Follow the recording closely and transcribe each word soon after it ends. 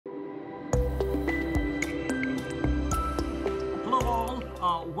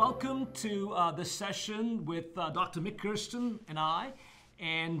Welcome to this session with Dr. Kersten and I.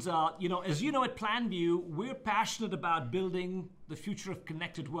 And as you know, at Planview, we're passionate about building the future of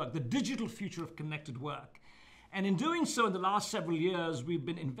connected work, the digital future of connected work. And in doing so, in the last several years, we've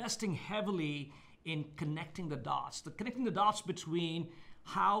been investing heavily in connecting the dots between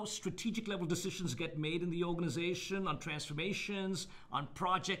how strategic level decisions get made in the organization on transformations, on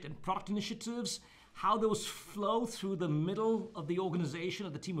project and product initiatives, how those flow through the middle of the organization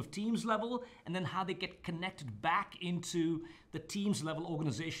at the team of teams level, and then how they get connected back into the teams level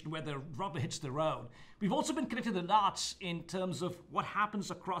organization where the rubber hits the road. We've also been connecting the dots in terms of what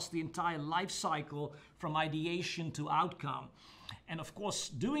happens across the entire life cycle from ideation to outcome. And of course,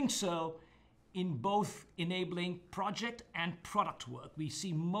 doing so in both enabling project and product work. We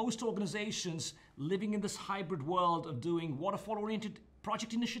see most organizations living in this hybrid world of doing waterfall-oriented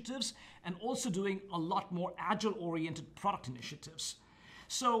project initiatives and also doing a lot more agile-oriented product initiatives.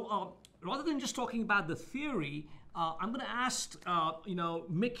 So rather than just talking about the theory, I'm going to ask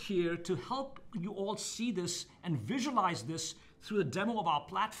Mick here to help you all see this and visualize this through the demo of our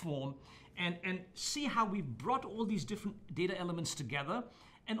platform and see how we've brought all these different data elements together,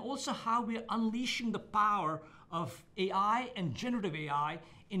 and also how we're unleashing the power of AI and generative AI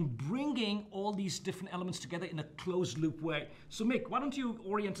in bringing all these different elements together in a closed loop way. So Mick, why don't you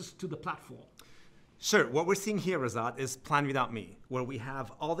orient us to the platform? Sure. What we're seeing here, Razat, is Planview.me, where we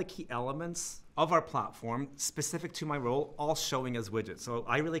have all the key elements of our platform specific to my role, all showing as widgets. So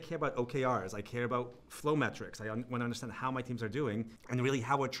I really care about OKRs. I care about flow metrics. I want to understand how my teams are doing and really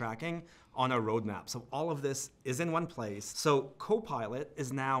how we're tracking on our roadmap. So all of this is in one place. So Copilot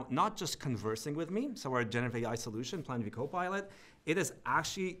is now not just conversing with me, so our generative AI solution, Planview Copilot, it is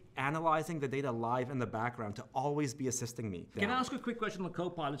actually analyzing the data live in the background to always be assisting me. Can I ask a quick question on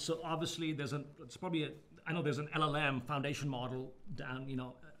Copilot? So obviously there's an LLM foundation model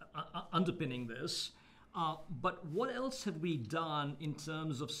down, underpinning this. But what else have we done in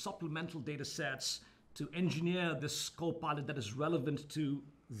terms of supplemental data sets to engineer this Copilot that is relevant to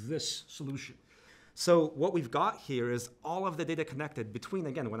this solution? So what we've got here is all of the data connected between,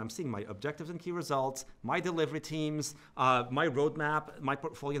 again, when I'm seeing my objectives and key results, my delivery teams, my roadmap, my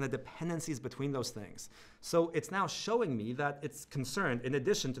portfolio, and the dependencies between those things. So it's now showing me that it's concerned, in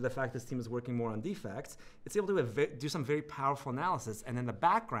addition to the fact this team is working more on defects, it's able to do some very powerful analysis. And in the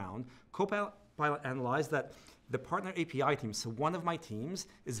background, Copilot analyzed that the partner API team, so one of my teams,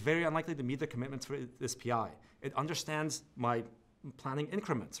 is very unlikely to meet their commitments for this PI. It understands my planning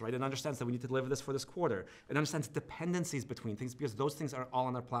increments, right? It understands that we need to deliver this for this quarter. It understands dependencies between things because those things are all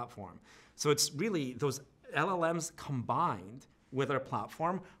on our platform. So it's really those LLMs combined with our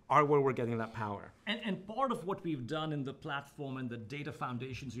platform are where we're getting that power. And part of what we've done in the platform and the data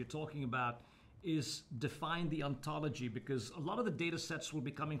foundations you're talking about is define the ontology, because a lot of the data sets will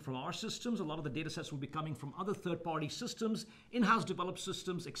be coming from our systems, a lot of the data sets will be coming from other third-party systems, in-house developed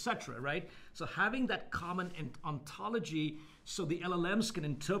systems, etc., right? So having that common ontology so the LLMs can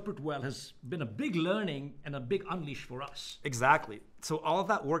interpret well has been a big learning and a big unleash for us. Exactly. So all of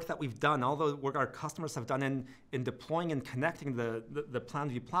that work that we've done, all the work our customers have done in deploying and connecting the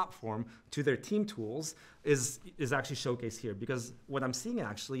Planview platform to their team tools is actually showcased here, because what I'm seeing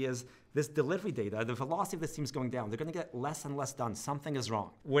actually is this delivery data, the velocity of this team is going down. They're going to get less and less done. Something is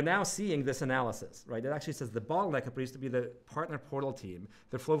wrong. We're now seeing this analysis, right? It actually says the bottleneck appears to be the partner portal team.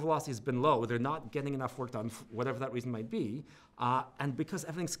 Their flow velocity has been low. They're not getting enough work done, whatever that reason might be. And because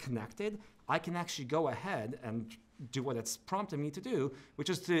everything's connected, I can actually go ahead and do what it's prompting me to do, which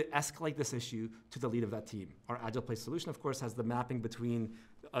is to escalate this issue to the lead of that team. Our Agile Play solution, of course, has the mapping between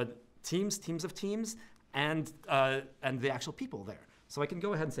teams of teams, and the actual people there. So I can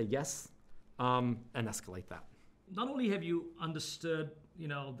go ahead and say yes and escalate that. Not only have you understood,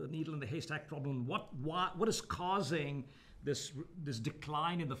 the needle in the haystack problem, what is causing this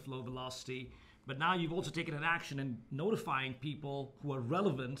decline in the flow velocity, but now you've also taken an action in notifying people who are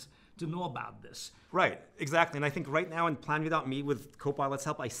relevant to know about this. Right, exactly. And I think right now in Planview.me with Copilot's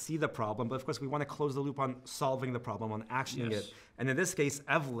help, I see the problem, but of course we want to close the loop on solving the problem, on actioning it. And in this case,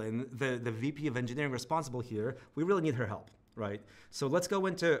 Evelyn, the VP of engineering responsible here, we really need her help, right? So let's go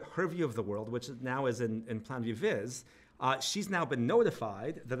into her view of the world, which now is in Planview Viz. She's now been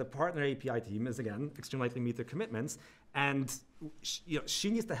notified that the partner API team is, again, extremely likely to meet their commitments, and she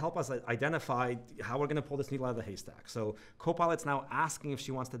needs to help us identify how we're going to pull this needle out of the haystack. So Copilot's now asking if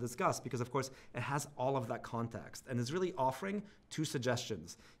she wants to discuss, because of course it has all of that context and is really offering 2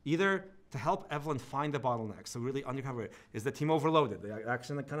 suggestions. Either to help Evelyn find the bottlenecks, so really uncover it. Is the team overloaded?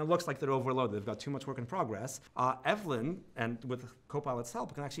 Actually, it kind of looks like they're overloaded. They've got too much work in progress. Evelyn, and with Copilot's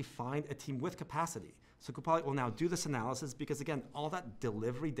help, can actually find a team with capacity. So Copilot will now do this analysis because, again, all that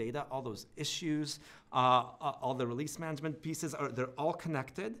delivery data, all those issues, all the release management pieces, they're all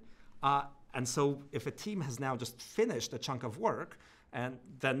connected. And so if a team has now just finished a chunk of work, and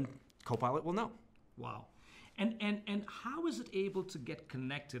then Copilot will know. Wow. And how is it able to get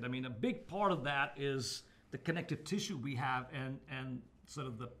connected? I mean, a big part of that is the connective tissue we have and sort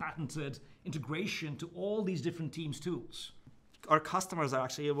of the patented integration to all these different teams' tools. Our customers are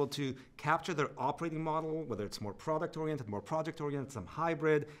actually able to capture their operating model, whether it's more product-oriented, more project-oriented, some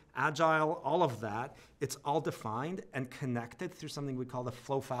hybrid, agile, all of that. It's all defined and connected through something we call the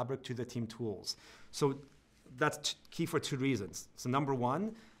flow fabric to the team tools. So that's key for 2 reasons. So number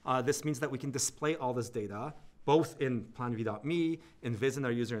 1, this means that we can display all this data, both in Planview.me, in Viz in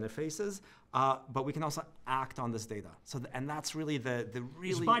our user interfaces, but we can also act on this data. So, and that's really the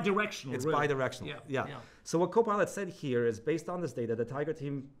really... It's bi-directional. It's really. bi-directional, yeah. So what Copilot said here is, based on this data, the Tiger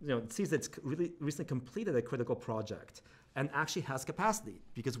team sees it's really recently completed a critical project and actually has capacity,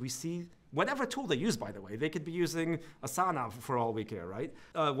 because we see whatever tool they use, by the way. They could be using Asana for all we care, right?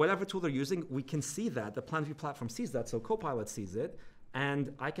 Whatever tool they're using, we can see that. The Planview platform sees that, so Copilot sees it.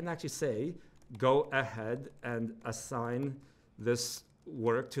 And I can actually say, go ahead and assign this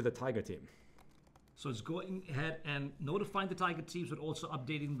work to the Tiger team. So it's going ahead and notifying the Tiger teams, but also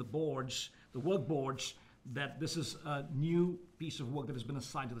updating the boards, the work boards, that this is a new piece of work that has been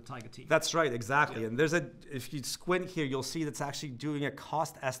assigned to the Tiger team. That's right, exactly. Yeah. And if you squint here, you'll see that's actually doing a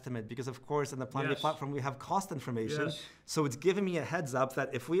cost estimate, because of course in the Planview platform we have cost information. Yes. So it's giving me a heads up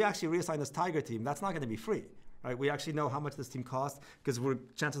that if we actually reassign this Tiger team, that's not going to be free. Right? We actually know how much this team costs, because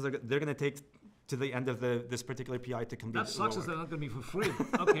chances are they're going to take to the end of this particular PI to complete. That sucks, is they're not going to be for free.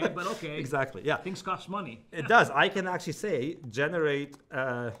 Okay, but okay. Exactly, yeah. Things cost money. It does. I can actually say, generate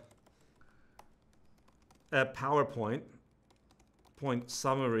a PowerPoint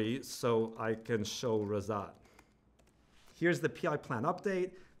summary so I can show Razat. Here's the PI plan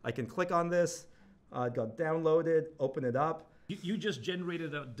update. I can click on this. It got downloaded, open it up. You just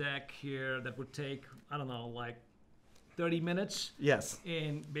generated a deck here that would take, I don't know, like 30 minutes. Yes.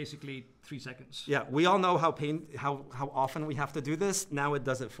 In basically 3 seconds. Yeah, we all know how often we have to do this. Now it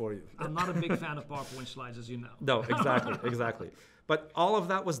does it for you. I'm not a big fan of PowerPoint slides, as you know. No, exactly, exactly. But all of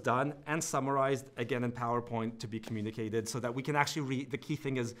that was done and summarized again in PowerPoint to be communicated, so that we can actually the key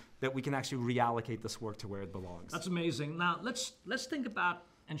thing is that we can actually reallocate this work to where it belongs. That's amazing. Now let's think about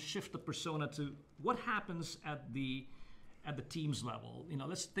and shift the persona to what happens at the team's level.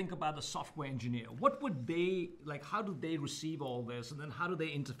 Let's think about the software engineer. What would they like? How do they receive all this, and then how do they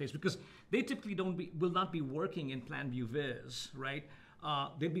interface? Because they typically will not be working in Planview Viz, right?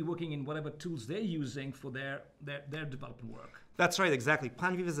 They'll be working in whatever tools they're using for their development work. That's right, exactly.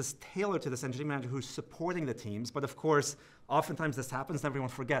 Planview is tailored to this engineering manager who's supporting the teams, but of course, oftentimes this happens and everyone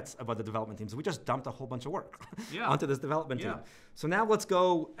forgets about the development teams. We just dumped a whole bunch of work onto this development team. So now let's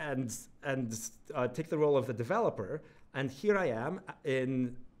go and take the role of the developer. And here I am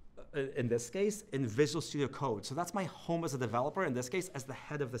in this case, in Visual Studio Code. So that's my home as a developer, in this case, as the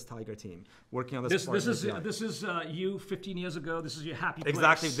head of this Tiger team, working on this. This is you 15 years ago. This is your happy place.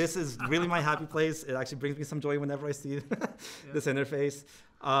 Exactly. This is really my happy place. It actually brings me some joy whenever I see this interface.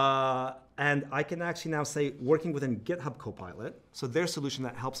 And I can actually now say, working within GitHub Copilot, so their solution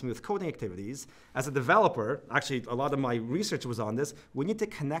that helps me with coding activities. As a developer, actually a lot of my research was on this, we need to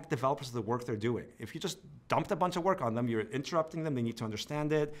connect developers to the work they're doing. If you just dumped a bunch of work on them, you're interrupting them, they need to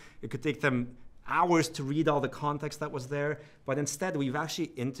understand it. It could take them hours to read all the context that was there. But instead, we've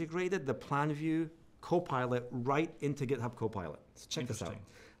actually integrated the Planview Copilot right into GitHub Copilot. So check this out.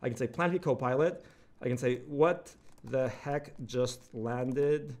 I can say Planview Copilot. I can say, what the heck just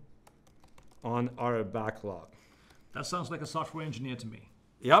landed on our backlog? That sounds like a software engineer to me.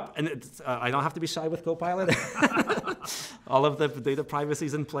 Yep, and I don't have to be shy with Copilot. All of the data privacy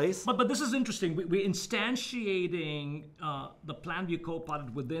is in place. But this is interesting. We're instantiating the Planview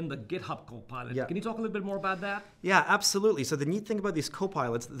Copilot within the GitHub Copilot. Yeah. Can you talk a little bit more about that? Yeah, absolutely. So the neat thing about these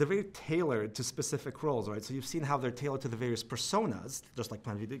Copilots, they're very tailored to specific roles, right? So you've seen how they're tailored to the various personas, just like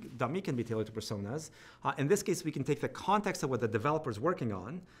Planview.me can be tailored to personas. In this case, we can take the context of what the developer is working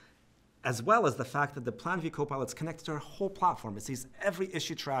on, as well as the fact that the Planview Copilot is connected to our whole platform. It sees every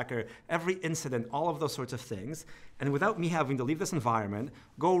issue tracker, every incident, all of those sorts of things. And without me having to leave this environment,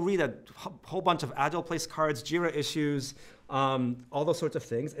 go read a whole bunch of Agile place cards, Jira issues, all those sorts of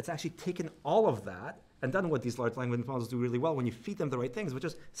things, it's actually taken all of that and done what these large language models do really well when you feed them the right things, which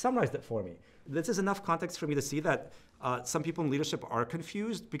is summarized it for me. This is enough context for me to see that some people in leadership are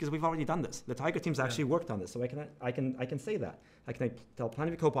confused because we've already done this. The Tiger team's actually worked on this, so I can say that. I can tell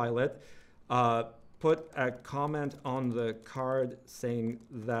Planview Copilot, put a comment on the card saying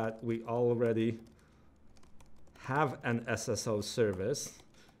that we already have an SSO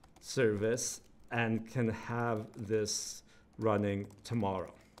service and can have this running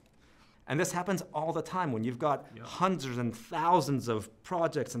tomorrow. And this happens all the time when you've got hundreds and thousands of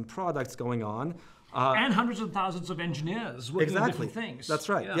projects and products going on. And hundreds of thousands of engineers working on different things. That's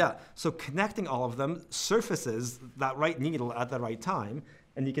right, yeah. So connecting all of them surfaces that right needle at the right time,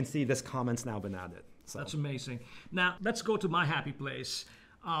 and you can see this comment's now been added. So. That's amazing. Now, let's go to my happy place.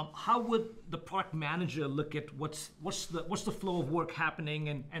 How would the product manager look at what's the flow of work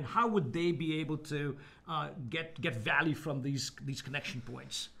happening, and how would they be able to get value from these connection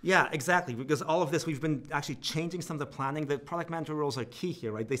points? Yeah, exactly. Because all of this, we've been actually changing some of the planning. The product manager roles are key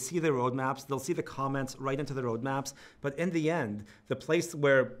here, right? They see the roadmaps, they'll see the comments right into the roadmaps. But in the end, the place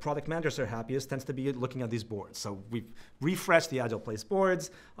where product managers are happiest tends to be looking at these boards. So we've refreshed the Agile Place boards.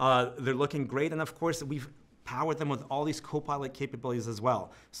 They're looking great, and of course, we've powered them with all these Copilot capabilities as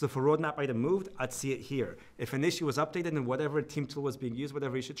well. So if a roadmap item moved, I'd see it here. If an issue was updated in whatever team tool was being used,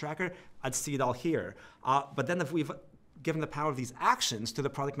 whatever issue tracker, I'd see it all here. But then if we've given the power of these actions to the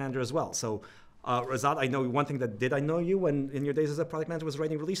product manager as well. So Razat, I know one thing that did I know you when in your days as a product manager was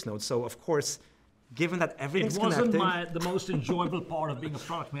writing release notes. So of course, given that everything's connected. It wasn't the most enjoyable part of being a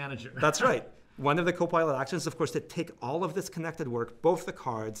product manager. That's right. One of the Copilot actions, of course, to take all of this connected work, both the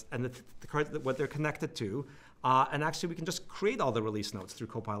cards and the cards, what they're connected to, and actually we can just create all the release notes through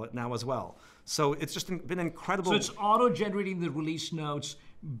Copilot now as well. So it's just been incredible. So it's auto-generating the release notes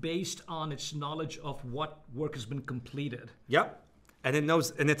based on its knowledge of what work has been completed. Yep. And it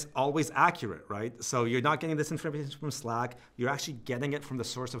knows, and it's always accurate, right? So you're not getting this information from Slack, you're actually getting it from the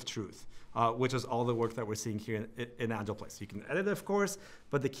source of truth, which is all the work that we're seeing here in Agile Place. You can edit it, of course,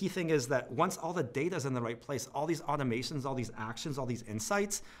 but the key thing is that once all the data is in the right place, all these automations, all these actions, all these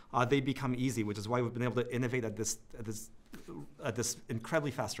insights, they become easy, which is why we've been able to innovate at this incredibly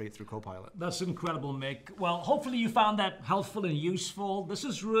fast rate through Copilot. That's incredible, Mick. Well, hopefully you found that helpful and useful. This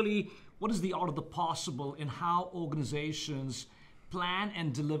is really, what is the art of the possible in how organizations plan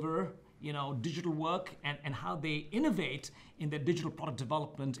and deliver, digital work and how they innovate in their digital product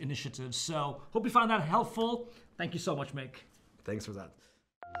development initiatives. So hope you found that helpful. Thank you so much, Mick. Thanks for that.